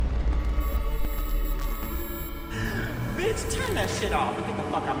bitch, turn that shit off and get the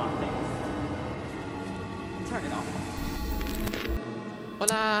fuck out my face. Turn it off.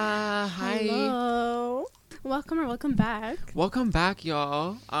 Hola, hi. Hello. Welcome back. Welcome back,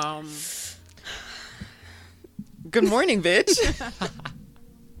 y'all. Good morning, bitch.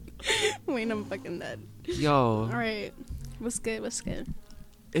 Wait, I'm fucking dead. Yo. All right. What's good?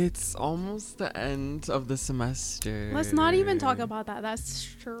 It's almost the end of the semester. Let's not even talk about that. That's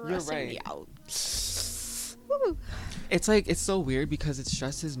stressing me out. Woo. It's like, it's so weird because it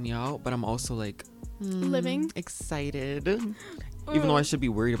stresses me out, but I'm also like living excited. Even though I should be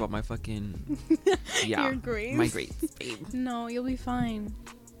worried about my fucking your grades. My grades, babe. No, you'll be fine.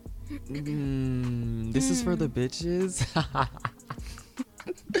 This is for the bitches.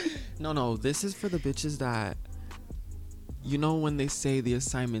 No, this is for the bitches that, you know, when they say the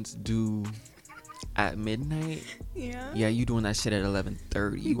assignments due at midnight. Yeah, you doing that shit at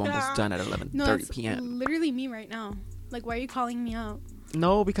 11:30. You almost done at 11:30 p.m. Literally me right now. Like, why are you calling me out?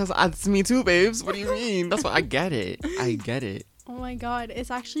 No, because it's me too, babes. What do you mean? That's what I get it. Oh my god, it's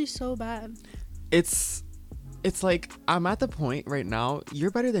actually so bad. It's like, I'm at the point right now,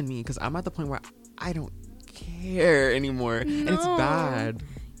 you're better than me, because I'm at the point where I don't care anymore. No, and it's bad.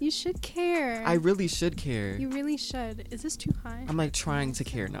 You should care. I really should care. You really should. Is this too high? I'm like trying to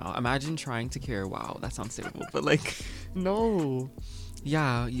care now. Imagine trying to care. Wow, that sounds terrible. But like, no.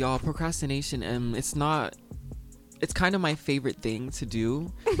 Yeah, y'all, procrastination, it's kind of my favorite thing to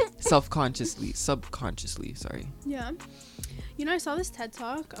do. Subconsciously, sorry. Yeah. You know, I saw this TED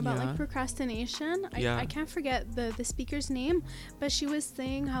Talk about like procrastination. I can't forget the speaker's name, but she was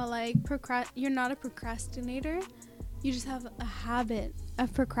saying how like you're not a procrastinator. You just have a habit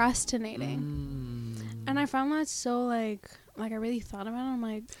of procrastinating. And I found that so like I really thought about it. I'm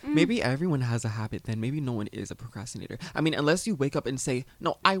like, maybe everyone has a habit then. Maybe no one is a procrastinator. I mean, unless you wake up and say,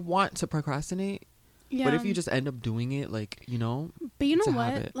 no, I want to procrastinate. Yeah. But if you just end up doing it, like, you know. But you know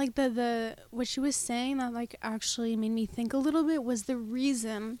what? Habit. Like the what she was saying that like actually made me think a little bit was the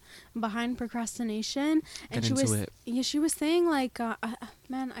reason behind procrastination. And she was saying like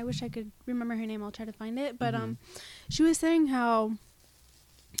man, I wish I could remember her name. I'll try to find it. But she was saying how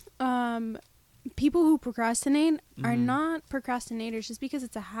people who procrastinate are not procrastinators just because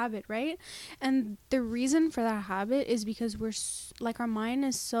it's a habit, right? And the reason for that habit is because we're like our mind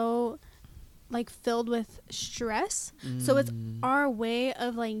is so like filled with stress, so it's our way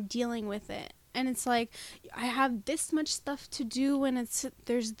of like dealing with it. And it's like, I have this much stuff to do, and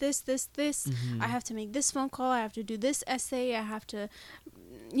there's this I have to make this phone call, I have to do this essay, I have to,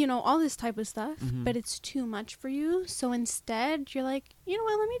 you know, all this type of stuff, but it's too much for you. So instead you're like, you know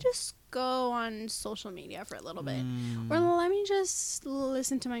what, let me just go on social media for a little bit, or let me just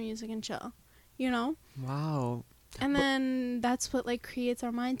listen to my music and chill, you know. Wow. And then that's what like creates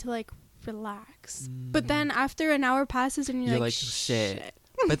our mind to like relax. But then after an hour passes and you're like shit.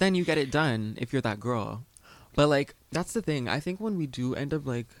 But then you get it done if you're that girl. But like, that's the thing. I think when we do end up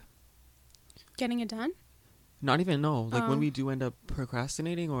like getting it done, not even when we do end up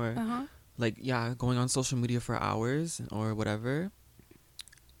procrastinating or like going on social media for hours or whatever,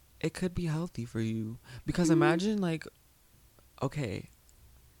 it could be healthy for you. Because imagine like, okay,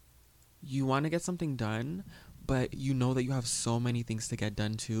 you want to get something done, but you know that you have so many things to get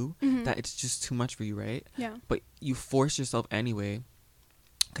done too, that it's just too much for you, right? Yeah. But you force yourself anyway.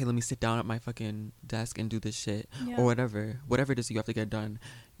 Okay, let me sit down at my fucking desk and do this shit. Or whatever it is you have to get done.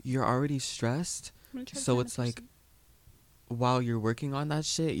 You're already stressed. So it's like, while you're working on that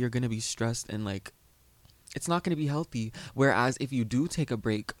shit, you're going to be stressed and like, it's not going to be healthy. Whereas if you do take a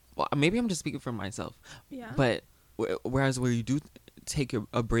break, well, maybe I'm just speaking for myself. Yeah. But whereas where you do take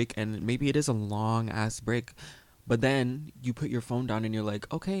a break, and maybe it is a long ass break, but then you put your phone down and you're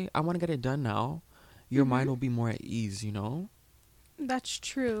like, okay, I want to get it done now, your mind will be more at ease, you know. That's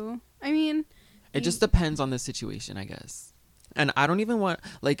true. I mean, it just depends on the situation, I guess. And I don't even want,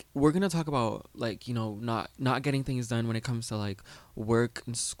 like, we're gonna talk about like, you know, not getting things done when it comes to like work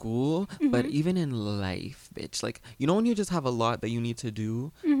and school, but even in life, bitch, like, you know, when you just have a lot that you need to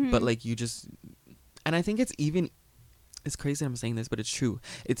do, but like you just, and I think it's crazy that I'm saying this, but it's true.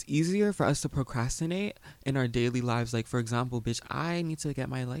 It's easier for us to procrastinate in our daily lives. Like, for example, bitch, I need to get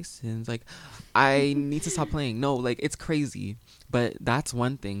my license. Like, I need to stop playing. No, like, it's crazy. But that's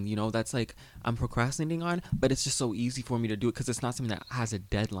one thing, you know, that's like I'm procrastinating on, but it's just so easy for me to do it because it's not something that has a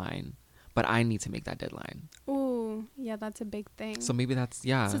deadline. But I need to make that deadline. Oh, yeah, that's a big thing. So maybe that's,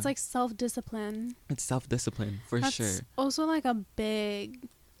 So it's like self-discipline. It's self-discipline, for sure. That's also like a big,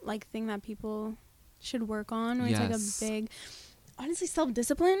 like, thing that people should work on. Or it's like a big, honestly,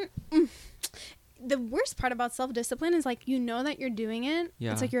 self-discipline. The worst part about self-discipline is like, you know that you're doing it.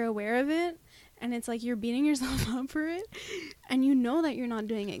 It's like you're aware of it. and it's like you're beating yourself up for it, and you know that you're not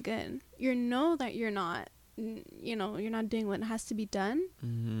doing it good. You know that you're not, you know, you're not doing what has to be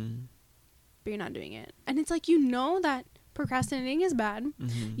done, but you're not doing it. And it's like, you know that procrastinating is bad.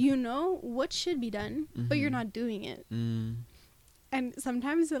 You know what should be done, but you're not doing it. And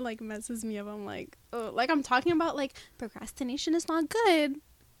sometimes it like messes me up. I'm like, oh, like I'm talking about like procrastination is not good,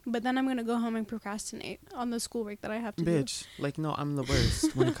 but then I'm gonna go home and procrastinate on the schoolwork that I have to do. Bitch, like, no, I'm the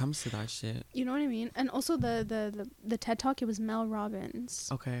worst when it comes to that shit. You know what I mean? And also the TED Talk, it was Mel Robbins.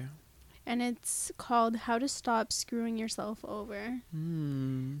 Okay. And it's called How to Stop Screwing Yourself Over.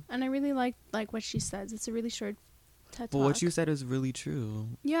 And I really like what she says. It's a really short TED Talk. But what you said is really true.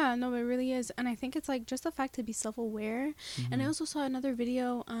 Yeah, no, it really is. And I think it's like just the fact to be self-aware. And I also saw another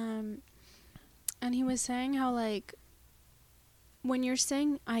video, and he was saying how like when you're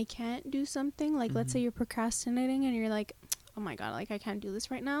saying I can't do something, like let's say you're procrastinating and you're like, oh my god, like I can't do this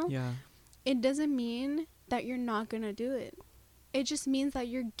right now. Yeah. It doesn't mean that you're not gonna do it. It just means that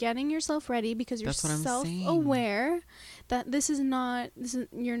you're getting yourself ready because you're self-aware that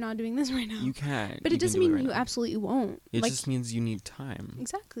you're not doing this right now. You can't. But it doesn't mean you absolutely won't. It just means you need time.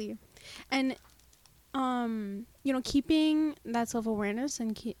 Exactly. And you know, keeping that self-awareness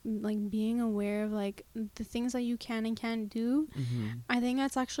and being aware of like the things that you can and can't do, I think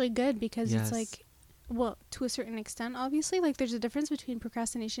that's actually good because it's like, well, to a certain extent, obviously, like there's a difference between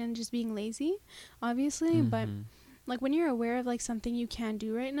procrastination and just being lazy, obviously, but like when you're aware of like something you can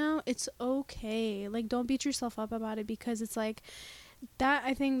do right now, it's okay. Like don't beat yourself up about it because it's like that.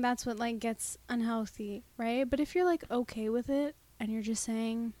 I think that's what like gets unhealthy, right? But if you're like okay with it and you're just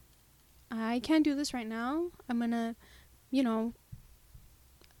saying, I can't do this right now, I'm gonna, you know,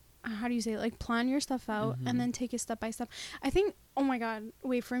 how do you say it? Like plan your stuff out and then take it step by step. I think, oh my god,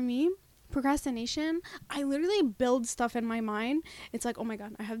 wait, for me, procrastination, I literally build stuff in my mind. It's like, oh my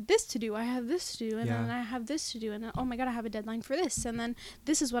god, I have this to do, I have this to do, and then I have this to do, and then oh my god, I have a deadline for this, and then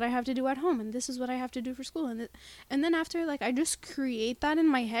this is what I have to do at home, and this is what I have to do for school, and then after, like, I just create that in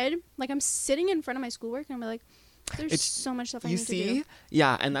my head. Like I'm sitting in front of my schoolwork and I'm like, there's so much stuff I need to do.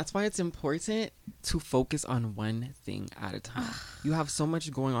 Yeah, and that's why it's important to focus on one thing at a time. You have so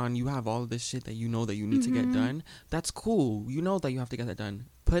much going on. You have all of this shit that you know that you need to get done. That's cool. You know that you have to get that done.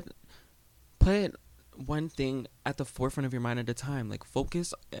 Put one thing at the forefront of your mind at a time. Like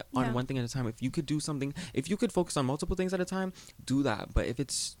focus on one thing at a time. If you could do something, if you could focus on multiple things at a time, do that. But if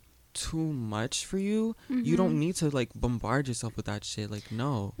it's too much for you, you don't need to like bombard yourself with that shit. Like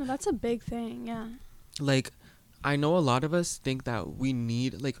no, that's a big thing. Yeah, like I know a lot of us think that we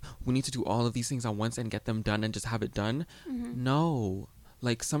need to do all of these things at once and get them done and just have it done. No,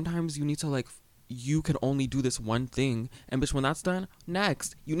 like sometimes you need to like, you can only do this one thing, and bitch, when that's done,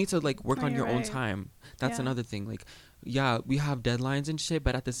 next you need to like work on your own time. That's another thing. Like, yeah, we have deadlines and shit,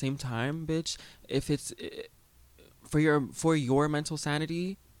 but at the same time, bitch, if it's for your mental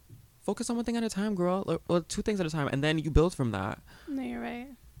sanity, focus on one thing at a time, girl, or two things at a time, and then you build from that. No, you're right.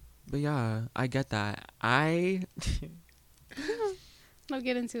 But yeah, I get that. I'll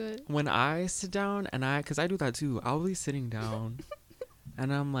get into it. When I sit down because I do that too, I'll be sitting down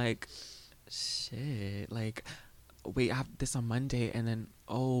and I'm like, shit, like, wait, I have this on Monday, and then,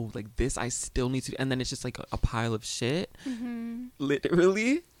 oh, like this I still need to, and then it's just like a pile of shit,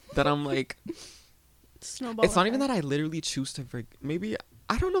 literally, that I'm like, snowball. It's not even that I literally choose to maybe,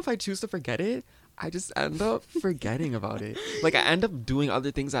 I don't know if I choose to forget it. I just end up forgetting about it. Like, I end up doing other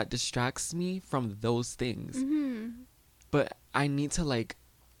things that distracts me from those things. But I need to, like,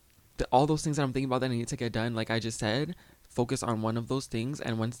 all those things that I'm thinking about that I need to get done, like I just said, focus on one of those things,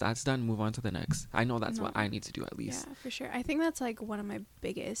 and once that's done, move on to the next. I know that's what I need to do, at least. Yeah, for sure. I think that's, like, one of my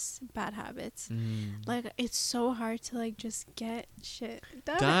biggest bad habits. Like, it's so hard to, like, just get shit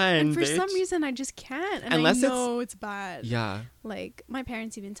done. And for some reason, I just can't. And unless I know it's bad. Yeah. Like, my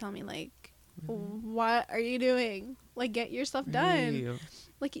parents even tell me, like, what are you doing? Like, get your stuff done. Really?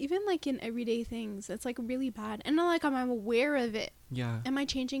 Like, even like in everyday things, it's like really bad. And like I'm aware of it. Yeah. Am I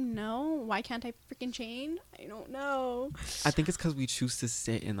changing? No. Why can't I freaking change? I don't know. I think it's because we choose to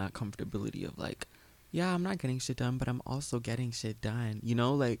sit in that comfortability of like, yeah, I'm not getting shit done, but I'm also getting shit done. You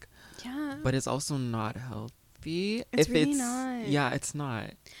know, like, yeah. But it's also not healthy. It's really not. Yeah, it's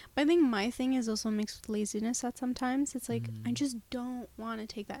not. But I think my thing is also mixed with laziness at sometimes. It's like, I just don't want to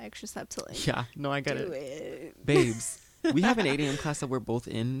take that extra step to like, yeah, no, I get it. Babes, we have an 8 a.m. class that we're both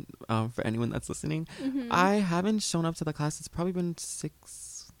in, for anyone that's listening. I haven't shown up to the class. It's probably been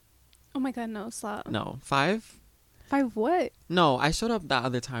 6. Oh my God, no, stop. No, 5? 5 what? No, I showed up that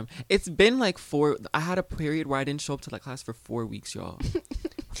other time. It's been like 4. I had a period where I didn't show up to the class for 4 weeks, y'all.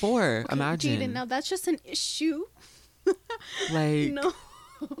 4, imagine. Jaden, now that's just an issue. Like, no,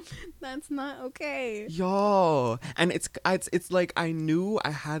 That's not okay. Yo, and it's like I knew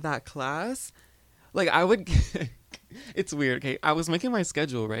I had that class. Like I would, it's weird. Okay, I was making my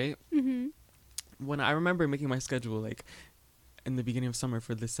schedule, right? Mm-hmm. When I remember making my schedule, like in the beginning of summer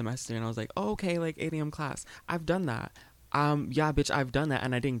for this semester, and I was like, oh, okay, like 8 a.m. class. I've done that. Yeah, bitch, I've done that,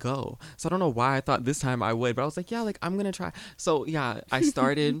 and I didn't go. So I don't know why I thought this time I would, but I was like, yeah, like I'm gonna try. So yeah, I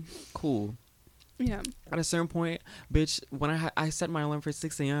started. Cool. Yeah. At a certain point, bitch, when I set my alarm for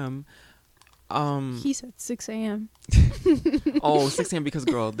 6 a.m. He said 6 a.m. Oh, 6 a.m. because,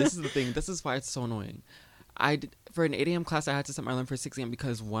 girl, this is the thing. This is why it's so annoying. For an 8 a.m. class, I had to set my alarm for 6 a.m.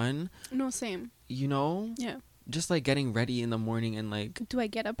 because, one, No, same. you know, Yeah. just like getting ready in the morning and like, Do I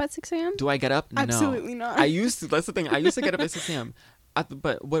get up at 6 a.m.? do I get up? No. Absolutely not. I used to. That's the thing. I used to get up at 6 a.m.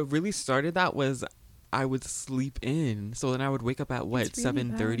 But what really started that was I would sleep in. So then I would wake up at what, It's really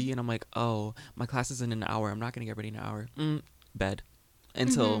 7:30, and I'm like, oh, my class is in an hour. I'm not gonna get ready in an hour. Bed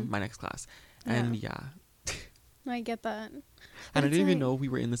until my next class. And yeah. I get that. And I didn't even know we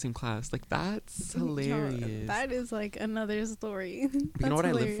were in the same class. Like, that's Yo, hilarious. that is like another story. But you know what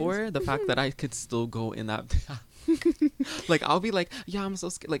I live for? The fact that I could still go in that. Like, I'll be like, yeah, I'm so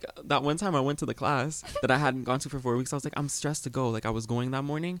scared. Like, that one time I went to the class that I hadn't gone to for 4 weeks. I was like, I'm stressed to go. Like, I was going that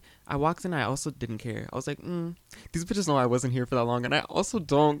morning. I walked in. I also didn't care. I was like, these bitches know I wasn't here for that long. And I also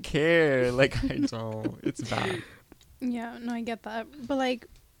don't care. Like, I don't. It's bad. Yeah, no, I get that. But like,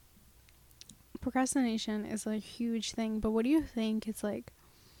 procrastination is a huge thing. But what do you think is like,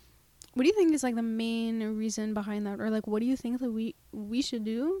 what do you think is like the main reason behind that? Or like, what do you think that we should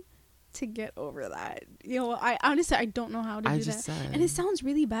do to get over that? You know, I honestly, I don't know how to do that. Said. And it sounds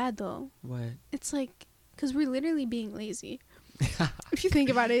really bad though. What? It's like, because we're literally being lazy. If you think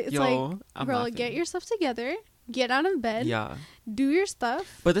about it, it's like, girl, get yourself together, get out of bed, do your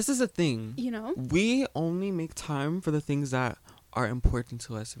stuff. But this is the thing, you know, we only make time for the things that are important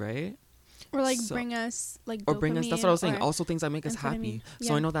to us, right? Or like bring us like or bring us, that's what I was saying, also things that make us happy. I mean.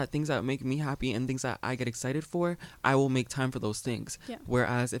 So I know that things that make me happy and things that I get excited for, I will make time for those things.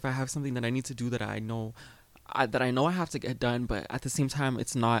 Whereas if I have something that I need to do that I know I have to get done, but at the same time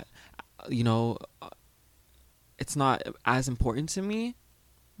it's not, you know, it's not as important to me,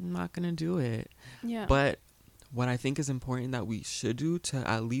 I'm not gonna do it. But what I think is important that we should do to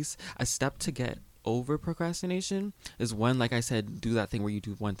at least a step to get over procrastination is, one, like I said, do that thing where you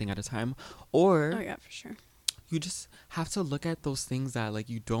do one thing at a time, or for sure, you just have to look at those things that like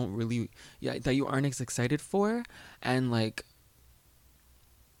you don't really, that you aren't as excited for, and like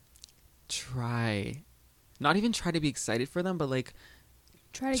not even try to be excited for them, but like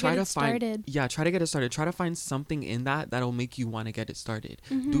try to get it started. Try to get it started. Try to find something in that'll make you want to get it started.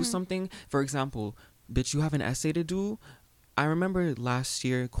 Do something. For example, bitch, you have an essay to do. I remember last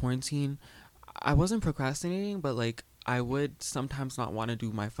year, quarantine, I wasn't procrastinating, but like I would sometimes not want to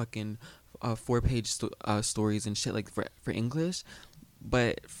do my fucking 4-page stories and shit like for English.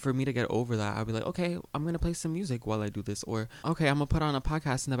 But for me to get over that, I'd be like, okay, I'm gonna play some music while I do this, or okay, I'm gonna put on a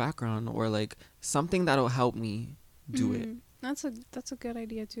podcast in the background, or like something that'll help me do it. That's a good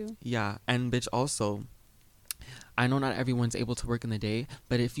idea too. Yeah, and bitch, also, I know not everyone's able to work in the day,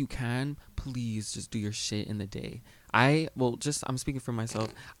 but if you can, please just do your shit in the day. I'm speaking for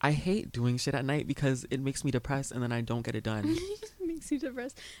myself. I hate doing shit at night because it makes me depressed and then I don't get it done. Makes you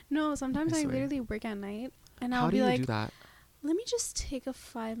depressed. No, sometimes I literally work at night and I'll be like, how do you do that? Let me just take a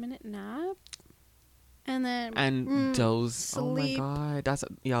 5-minute nap and then doze. Sleep. Oh my god, that's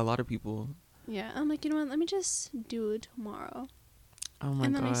a lot of people. Yeah, I'm like, you know what? Let me just do it tomorrow. Oh my god.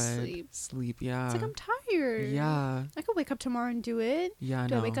 And then I sleep. Yeah. It's like I'm tired. Yeah. I could wake up tomorrow and do it. Yeah.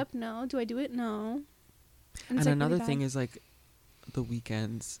 Do I wake up? No. Do I do it? No. And like another thing is like the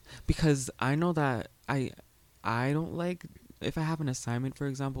weekends, because I know that I don't like, if I have an assignment, for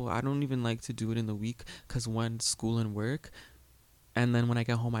example, I don't even like to do it in the week because, one, school and work, and then when I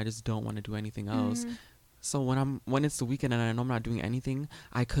get home I just don't want to do anything else. So when it's the weekend and I know I'm not doing anything,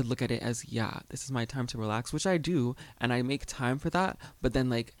 I could look at it as, this is my time to relax, which I do, and I make time for that. But then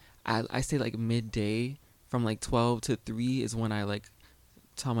like I say like midday from like 12 to 3 is when I like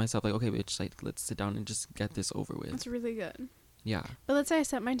tell myself like, okay, bitch, like let's sit down and just get this over with. That's really good. Yeah. But let's say I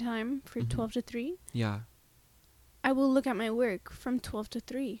set my time for 12 to 3. Yeah. I will look at my work from 12 to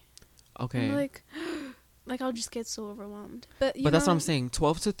 3. Okay. I'm like I'll just get so overwhelmed. But that's what I'm saying.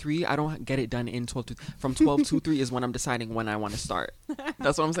 12 to 3, I don't get it done in 12 to... From 12 to 3 is when I'm deciding when I want to start.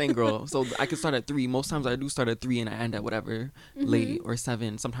 That's what I'm saying, girl. So I can start at 3. Most times I do start at 3 and I end at whatever, late, or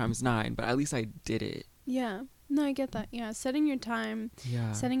 7, sometimes 9. But at least I did it. Yeah. No, I get that. Yeah, setting your time,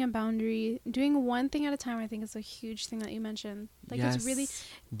 setting a boundary, doing one thing at a time, I think is a huge thing that you mentioned. Like, it's really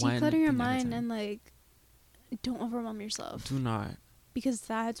declutter your mind and, like, don't overwhelm yourself. Do not. because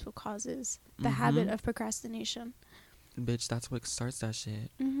that's what causes the habit of procrastination. Bitch, that's what starts that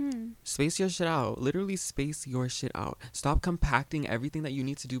shit. Mm-hmm. Space your shit out. Literally space your shit out. Stop compacting everything that you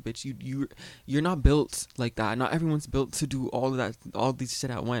need to do, bitch. You're not built like that. Not everyone's built to do all of that, all these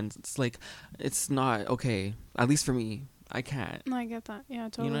shit at once. It's like, it's not okay. At least for me, I can't. No, I get that. Yeah,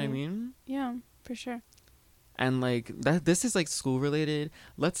 totally. You know what I mean? Yeah, for sure. And like that, this is like school related.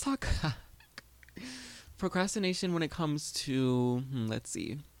 Let's talk procrastination when it comes to let's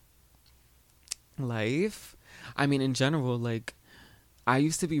see, life. I mean, in general, like, I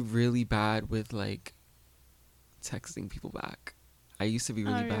used to be really bad with, like, texting people back. I used to be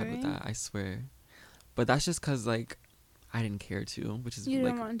really bad with that, I swear. But that's just because, like, I didn't care to, which is, You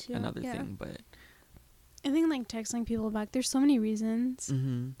like, don't want to. another thing. But I think, like, texting people back, there's so many reasons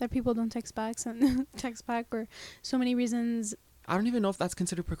that people don't text back, or so many reasons. I don't even know if that's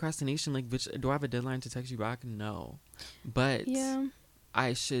considered procrastination. Like, bitch, do I have a deadline to text you back? No. But yeah,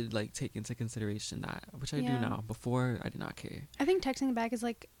 I should, like, take into consideration that, which I do now. Before, I did not care. I think texting back is,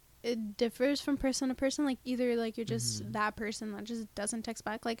 like, it differs from person to person. Like, either, like, you're just that person that just doesn't text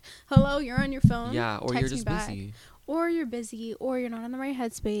back. Like, hello, you're on your phone. Yeah, or you're just busy. Or you're busy, or you're not in the right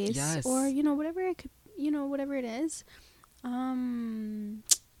headspace. Yes. Or, you know, whatever it could, you know, whatever it is.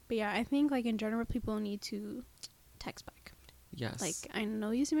 But, yeah, I think, like, in general, people need to text back. Yes. Like, I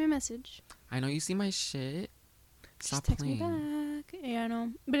know you see my message. I know you see my shit. Stop Just text playing. me back. Yeah, I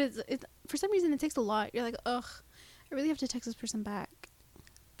know. But it's for some reason it takes a lot. You're like, ugh, I really have to text this person back.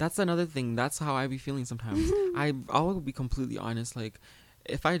 That's another thing. That's how I be feeling sometimes. I'll be completely honest. Like,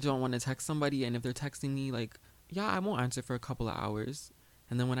 if I don't want to text somebody and if they're texting me, like, yeah, I won't answer for a couple of hours.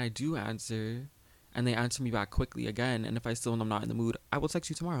 And then when I do answer and they answer me back quickly again, and if I still am not in the mood, I will text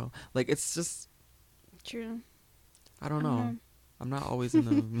you tomorrow. Like, it's just... True. I don't know. I'm not always in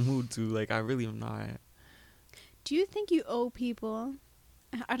the mood to, like, I really am not. Do you think you owe people...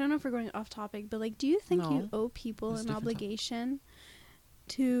 I don't know if we're going off topic, but, like, do you think you owe people an obligation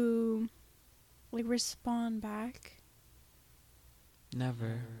to, like, respond back?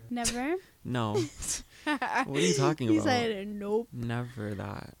 Never. Never? No. What are you talking about? He said nope. Never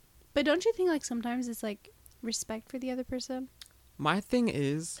that. But don't you think, like, sometimes it's, like, respect for the other person? My thing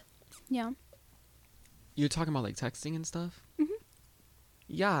is... Yeah. You're talking about, like, texting and stuff?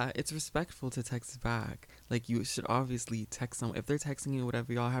 Yeah, it's respectful to text back. Like, you should obviously text them. If they're texting you,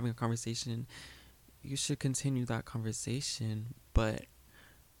 whatever, y'all having a conversation, you should continue that conversation. But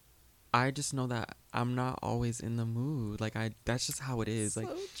I just know that I'm not always in the mood. Like, that's just how it is. Like,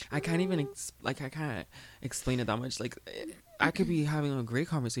 so I can't even, I can't explain it that much. Like, I could be having a great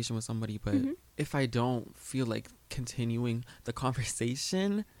conversation with somebody, but if I don't feel like continuing the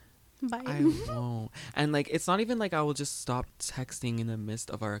conversation... Bye. I won't. And, like, it's not even like I will just stop texting in the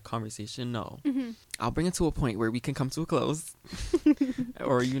midst of our conversation. No. I'll bring it to a point where we can come to a close.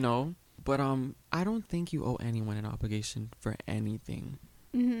 Or, you know. But I don't think you owe anyone an obligation for anything.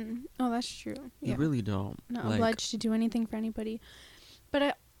 Oh, that's true. You really don't. Not obliged to do anything for anybody.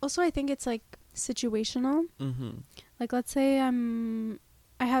 But I think it's, like, situational. Like, let's say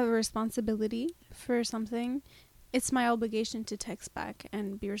I have a responsibility for something. It's my obligation to text back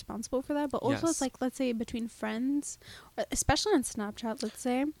and be responsible for that. But also it's like, let's say between friends, especially on Snapchat, let's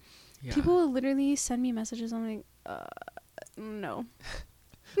say, people will literally send me messages. I'm like, no.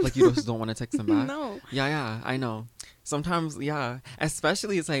 Like, you just don't want to text them back? No. Yeah, I know. Sometimes, yeah.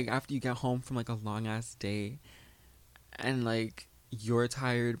 Especially it's like after you get home from, like, a long ass day and, like, you're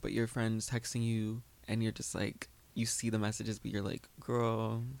tired, but your friend's texting you and you're just like, you see the messages, but you're like,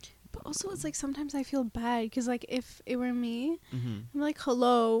 girl... But also, it's like sometimes I feel bad because, like, if it were me, I'm like,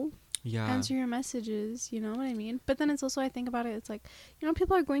 hello, answer your messages, you know what I mean? But then it's also, I think about it, it's like, you know,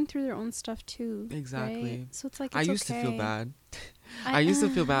 people are going through their own stuff too. Exactly. Right? So it's like, I used to feel bad. I used to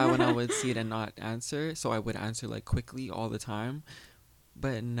feel bad when I would see it and not answer. So I would answer, like, quickly all the time.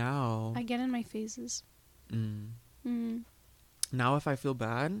 But now... I get in my phases. Now if I feel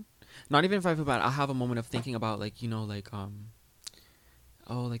bad, not even if I feel bad, I'll have a moment of thinking about, like, you know, like,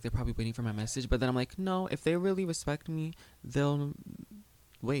 oh, like, they're probably waiting for my message. But then I'm like, no, if they really respect me, they'll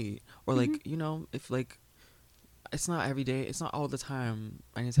wait. Or, like, you know, if, like, it's not every day, it's not all the time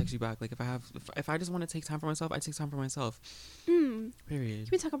I need to text you back. Like, if I just want to take time for myself, I take time for myself. Period. Can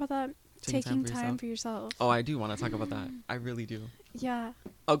we talk about that? Taking time for yourself. Oh, I do want to talk about that. I really do. Yeah.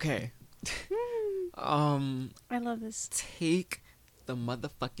 Okay. I love this. Take the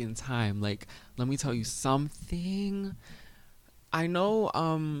motherfucking time. Like, let me tell you something. I know,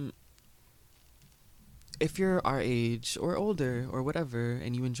 if you're our age or older or whatever,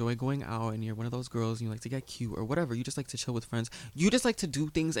 and you enjoy going out, and you're one of those girls, and you like to get cute or whatever, you just like to chill with friends, you just like to do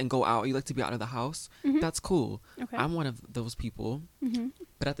things and go out, you like to be out of the house, that's cool. Okay. I'm one of those people.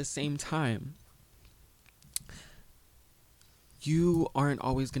 But at the same time, you aren't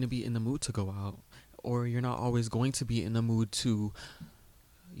always going to be in the mood to go out, or you're not always going to be in the mood to,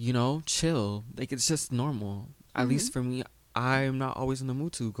 you know, chill. Like, it's just normal. At least for me, I'm not always in the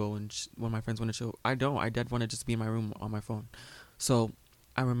mood to go and when my friends want to chill. I don't. I dead want to just be in my room on my phone. So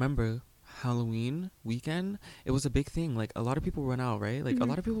I remember Halloween weekend, it was a big thing. Like, a lot of people went out, right? Like, a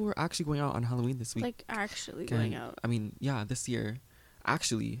lot of people were actually going out on Halloween this week. Like, actually going out. I mean, yeah, this year.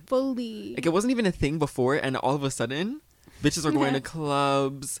 Actually. Fully. Like, it wasn't even a thing before, and all of a sudden, bitches are going to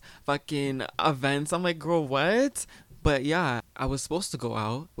clubs, fucking events. I'm like, girl, what? But yeah, I was supposed to go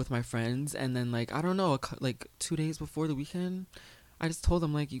out with my friends, and then, like, I don't know, like 2 days before the weekend, I just told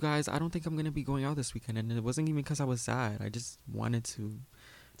them, like, you guys, I don't think I'm gonna be going out this weekend. And it wasn't even because I was sad. I just wanted to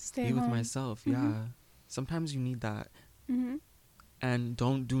be with myself. Yeah, sometimes you need that. And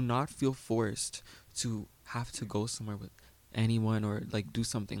do not feel forced to have to go somewhere with anyone or like do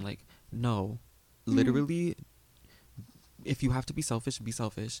something. Like, no, literally, if you have to be selfish, be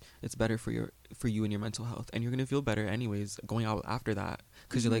selfish. It's better for you and your mental health, and you're gonna feel better anyways going out after that,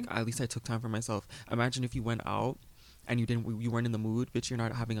 because you're like, at least I took time for myself. Imagine if you went out and you weren't in the mood, bitch, you're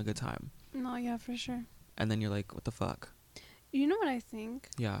not having a good time. No, yeah, for sure. And then you're like, what the fuck? You know what I think?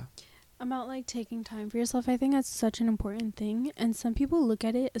 Yeah. About like taking time for yourself. I think that's such an important thing, and some people look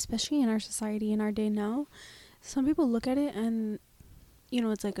at it, especially in our society in our day now, some people look at it and, you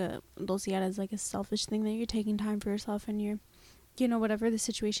know, it's like they'll see it as like a selfish thing that you're taking time for yourself, and you're, you know, whatever the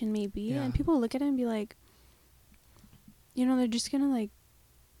situation may be. And people look at it and be like, you know, they're just gonna like,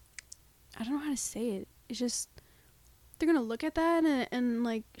 I don't know how to say it. It's just, they're gonna look at that and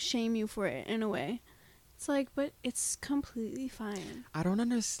like shame you for it in a way. It's like, but it's completely fine. I don't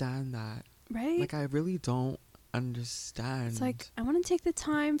understand that. Right? Like, I really don't understand. It's like, I want to take the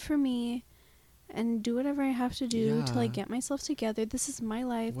time for me and do whatever I have to do to like get myself together. This is my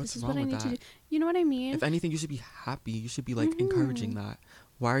life. This is what I need to do. You know what I mean? If anything, you should be happy. You should be like encouraging that.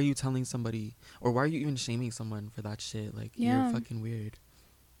 Why are you telling somebody, or why are you even shaming someone for that shit? Like, you're fucking weird.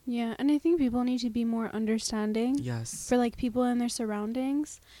 Yeah, and I think people need to be more understanding. Yes. For like people in their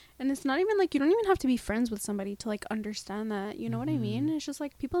surroundings. And it's not even like, you don't even have to be friends with somebody to like understand that. You know what I mean? It's just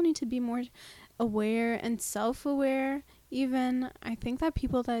like people need to be more aware and self-aware. Even I think that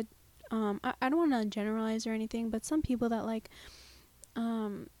people that I don't want to generalize or anything, but some people that like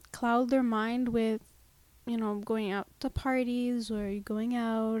cloud their mind with, you know, going out to parties or going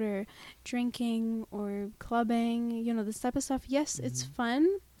out or drinking or clubbing, you know, this type of stuff. Yes, it's fun,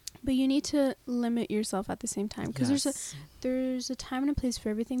 but you need to limit yourself at the same time, because there's a time and a place for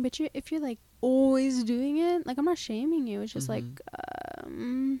everything. But if you're like always doing it, like, I'm not shaming you. It's just like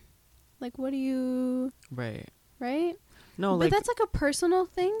what do you right? No, but like, that's like a personal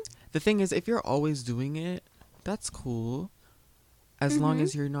thing. The thing is, if you're always doing it, that's cool, as long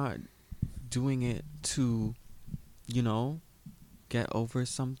as you're not doing it to, you know, get over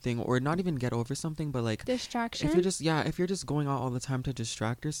something, or not even get over something, but like distraction. If you're just going out all the time to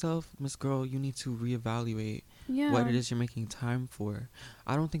distract yourself, Miss Girl, you need to reevaluate what it is you're making time for.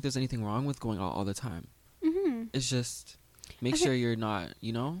 I don't think there's anything wrong with going out all the time. It's just make sure you're not,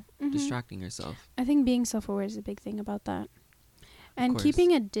 you know, distracting yourself. I think being self-aware is a big thing about that. And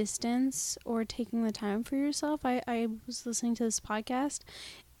keeping a distance or taking the time for yourself. I was listening to this podcast.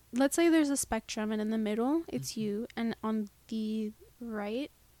 Let's say there's a spectrum, and in the middle, it's you. And on the right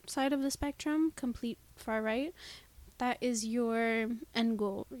side of the spectrum, complete far right, that is your end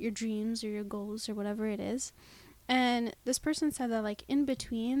goal, your dreams or your goals or whatever it is. And this person said that, like, in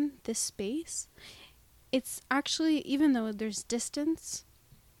between this space, it's actually, even though there's distance,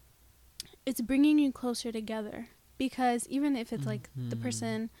 it's bringing you closer together. Because even if it's like the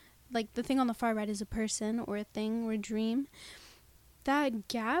person, like the thing on the far right is a person or a thing or a dream, that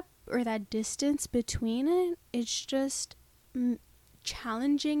gap or that distance between it, it's just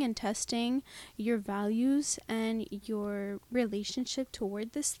challenging and testing your values and your relationship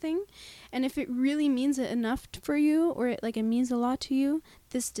toward this thing. And if it really means it enough for you, or it means a lot to you,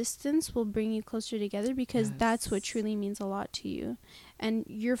 this distance will bring you closer together, because that's what truly means a lot to you, and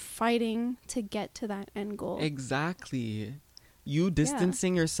you're fighting to get to that end goal. Exactly. You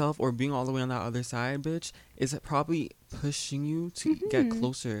distancing yourself or being all the way on that other side, bitch, is probably pushing you to get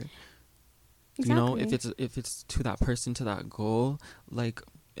closer. Exactly. You know, if it's to that person, to that goal, like,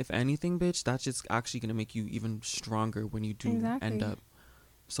 if anything, bitch, that's just actually gonna make you even stronger when you do end up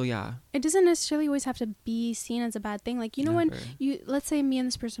So yeah, it doesn't necessarily always have to be seen as a bad thing. Like, you know, when let's say me and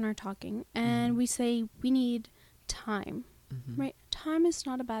this person are talking and we say we need time, right? Time is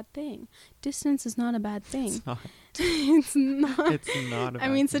not a bad thing. Distance is not a bad thing. It's not. It's not a bad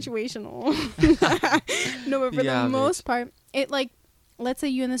thing. Situational. No, but for the most part, it, like, let's say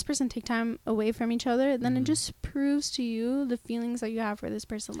you and this person take time away from each other, then it just proves to you the feelings that you have for this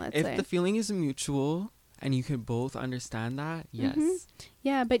person, let's say. If the feeling is mutual and you can both understand that, yes.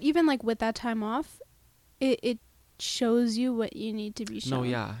 Yeah, but even, like, with that time off, it shows you what you need to be shown. No,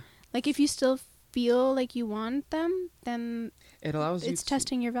 yeah. Like, if you still feel like you want them, then it allows you it's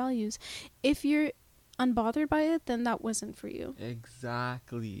testing your values. If you're unbothered by it, then that wasn't for you.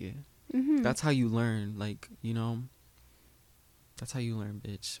 Exactly. That's how you learn, like, you know. That's how you learn,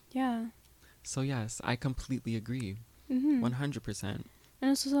 bitch. Yeah. So yes, I completely agree. 100%. And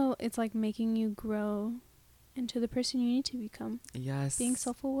also, it's like making you grow into the person you need to become. Yes. Being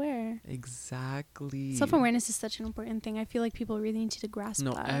self-aware. Exactly. Self-awareness is such an important thing. I feel like people really need to grasp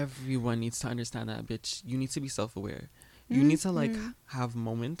that. No, everyone needs to understand that, bitch. You need to be self-aware. You need to, like, have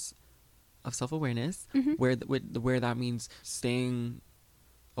moments of self-awareness where that means staying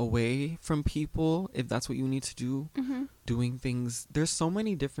away from people, if that's what you need to do, doing things. There's so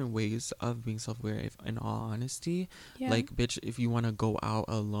many different ways of being self-aware, if, in all honesty. Like, bitch, if you want to go out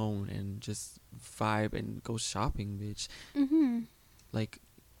alone and just vibe and go shopping, bitch, like,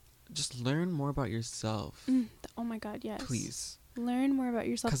 just learn more about yourself. Oh my god, yes, please learn more about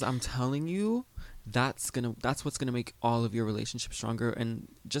yourself, because I'm telling you, that's what's gonna make all of your relationships stronger, and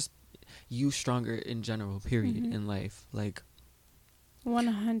just you stronger in general, period, in life. Like,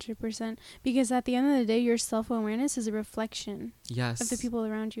 100%, because at the end of the day, your self-awareness is a reflection of the people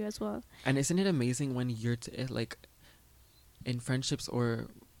around you as well. And isn't it amazing when you're like in friendships, or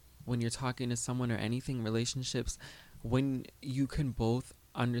when you're talking to someone, or anything, relationships, when you can both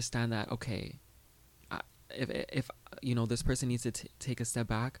understand that, okay, if you know, this person needs to take a step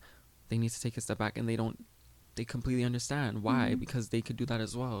back, they need to take a step back, and they completely understand why, because they could do that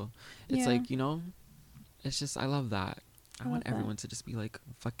as well. It's like, you know, it's just, I love that. I want everyone to just be like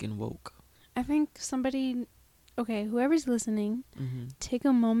fucking woke. I think whoever's listening, take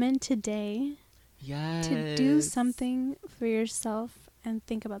a moment today to do something for yourself and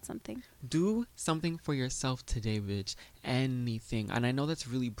think about something. Do something for yourself today, bitch. Anything. And I know that's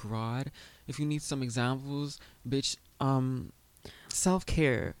really broad. If you need some examples, bitch,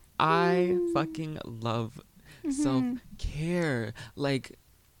 self-care. I fucking love self-care. Like,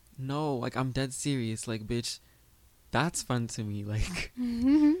 no, like, I'm dead serious. Like, bitch, that's fun to me. Like,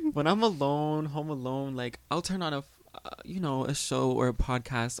 when I'm alone, home alone, like, I'll turn on a show or a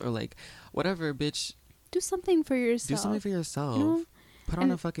podcast or, like, whatever, bitch. Do something for yourself. Do something for yourself. You know? Put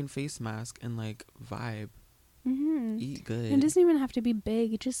on a fucking face mask and, like, vibe. Eat good. It doesn't even have to be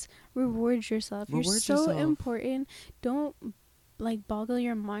big. Just reward yourself. You're so important. Don't, like, boggle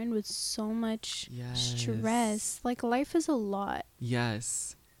your mind with so much stress. Like, life is a lot.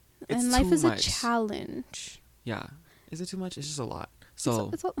 Yes. And life is a challenge. Yeah. Is it too much? It's just a lot.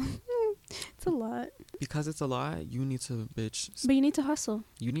 So it's a lot. Because it's a lot, you need to, bitch. But you need to hustle.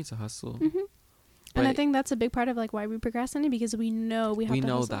 You need to hustle. And I think that's a big part of, like, why we procrastinate, because we know we have to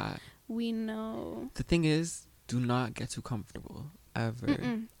hustle. We know that. We know. The thing is, do not get too comfortable. Ever.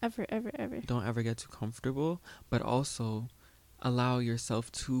 Ever. Don't ever get too comfortable. But also, allow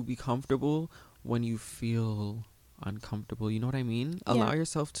yourself to be comfortable when you feel uncomfortable. You know what I mean? Yeah. Allow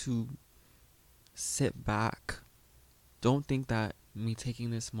yourself to sit back. Don't think that me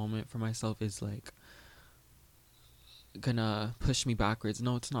taking this moment for myself is, like, gonna push me backwards.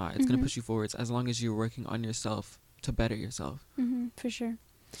 No, it's not. It's gonna push you forwards, as long as you're working on yourself to better yourself. For sure.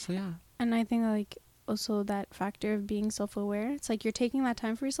 So yeah. And I think, like, also that factor of being self-aware, it's like you're taking that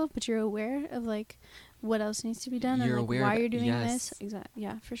time for yourself, but you're aware of, like, what else needs to be done, and, like, why you're doing this. Exactly.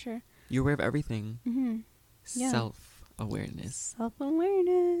 Yeah, for sure. You're aware of everything. Self-awareness.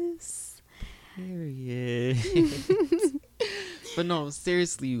 Period. But no,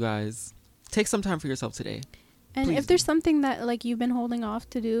 seriously, you guys, take some time for yourself today. And please. If there's something that, like, you've been holding off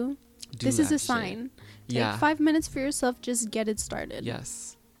to do this is a sign. Take 5 minutes for yourself. Just get it started.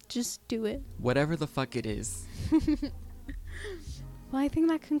 Yes. Just do it. Whatever the fuck it is. Well, I think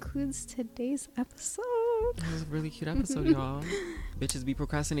that concludes today's episode. That was a really cute episode, y'all. Bitches be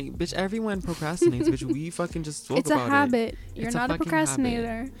procrastinating. Bitch, everyone procrastinates. Bitch, we fucking just spoke about it. It's a habit. You're not a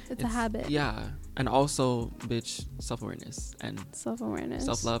procrastinator. It's a habit. Yeah. And also, bitch, self-awareness. And self-awareness.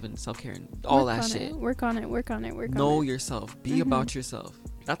 Self-love and self-care and all that shit. Work on it. Know yourself. Be about yourself.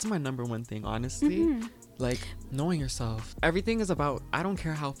 That's my number one thing, honestly. Like, knowing yourself. Everything is about, I don't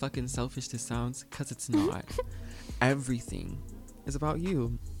care how fucking selfish this sounds, because it's not. Everything It's about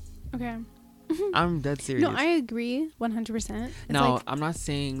you. Okay. I'm dead serious. No, I agree 100%. Now, like, I'm not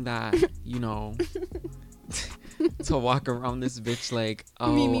saying that, you know, to walk around this bitch like,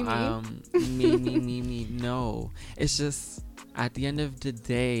 oh, me. No. It's just, at the end of the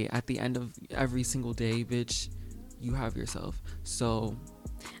day, at the end of every single day, bitch, you have yourself. So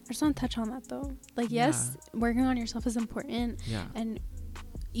I just want to touch on that though. Like, yes, working on yourself is important. Yeah. And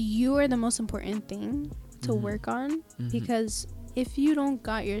you are the most important thing to work on, because if you don't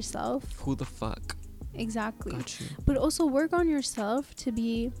got yourself, who the fuck? Exactly. Got you. But also work on yourself to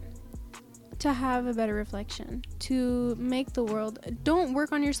have a better reflection, to make the world. Don't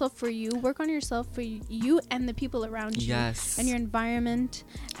work on yourself for you. Work on yourself for you and the people around you. Yes. And your environment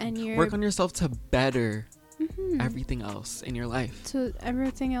and your. Work on yourself to better everything else in your life. To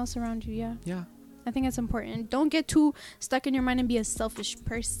everything else around you. Yeah. Yeah. I think it's important. Don't get too stuck in your mind and be a selfish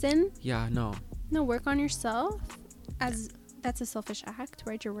person. Yeah. No. No, work on yourself. That's a selfish act,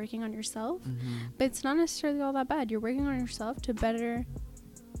 right? You're working on yourself, but it's not necessarily all that bad. You're working on yourself to better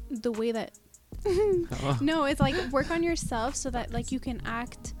the way that. No, it's like work on yourself so that like you can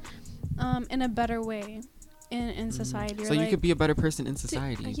act in a better way in society. So you could be a better person in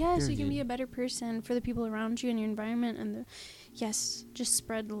society. Yes, you can be a better person for the people around you and your environment, and just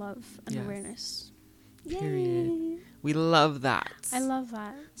spread love and awareness. Period. Yay. We love that. I love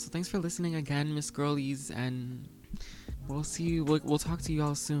that. So thanks for listening again, Miss Girlies, and we'll see you. We'll talk to you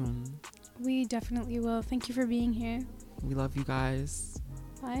all soon. We definitely will. Thank you for being here. We love you guys.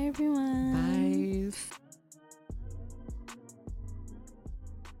 Bye, everyone. Bye.